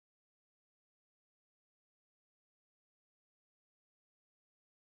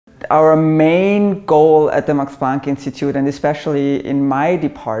our main goal at the Max Planck Institute, and especially in my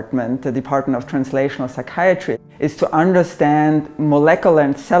department, the Department of Translational Psychiatry, is to understand molecular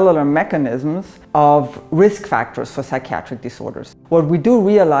and cellular mechanisms of risk factors for psychiatric disorders. What we do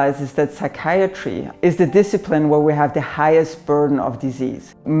realize is that psychiatry is the discipline where we have the highest burden of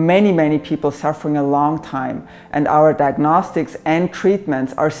disease. Many people suffering a long time, and our diagnostics and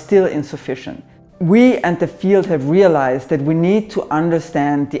treatments are still insufficient. We and the field have realized that we need to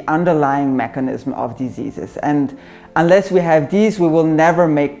understand the underlying mechanism of diseases, and unless we have these, we will never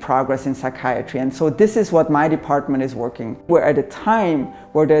make progress in psychiatry. And so this is what my department is working. We're at a time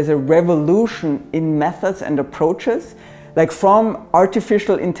where there's a revolution in methods and approaches, like from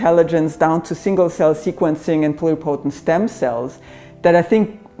artificial intelligence down to single-cell sequencing and pluripotent stem cells, that I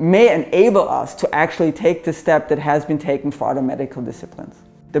think may enable us to actually take the step that has been taken for other medical disciplines.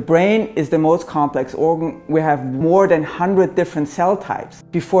 The brain is the most complex organ. We have more than 100 different cell types.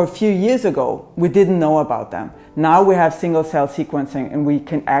 Before a few years ago, we didn't know about them. Now we have single-cell sequencing and we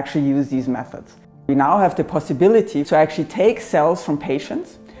can actually use these methods. We now have the possibility to actually take cells from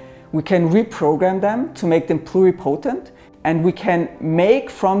patients, we can reprogram them to make them pluripotent, and we can make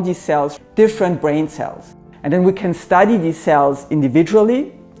from these cells different brain cells. And then we can study these cells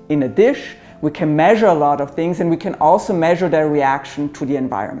individually in a dish. We can measure a lot of things, and we can also measure their reaction to the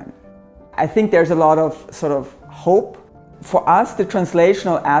environment. I think there's a lot of sort of hope. For us, the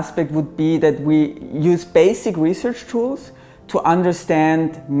translational aspect would be that we use basic research tools to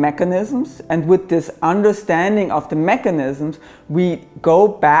understand mechanisms, and with this understanding of the mechanisms, we go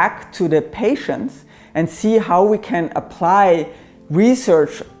back to the patients and see how we can apply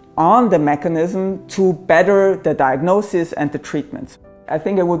research on the mechanism to better the diagnosis and the treatments. I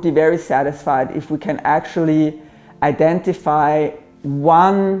think I would be very satisfied if we can actually identify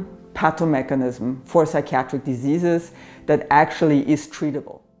one pathomechanism for psychiatric diseases that actually is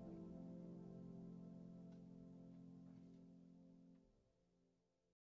treatable.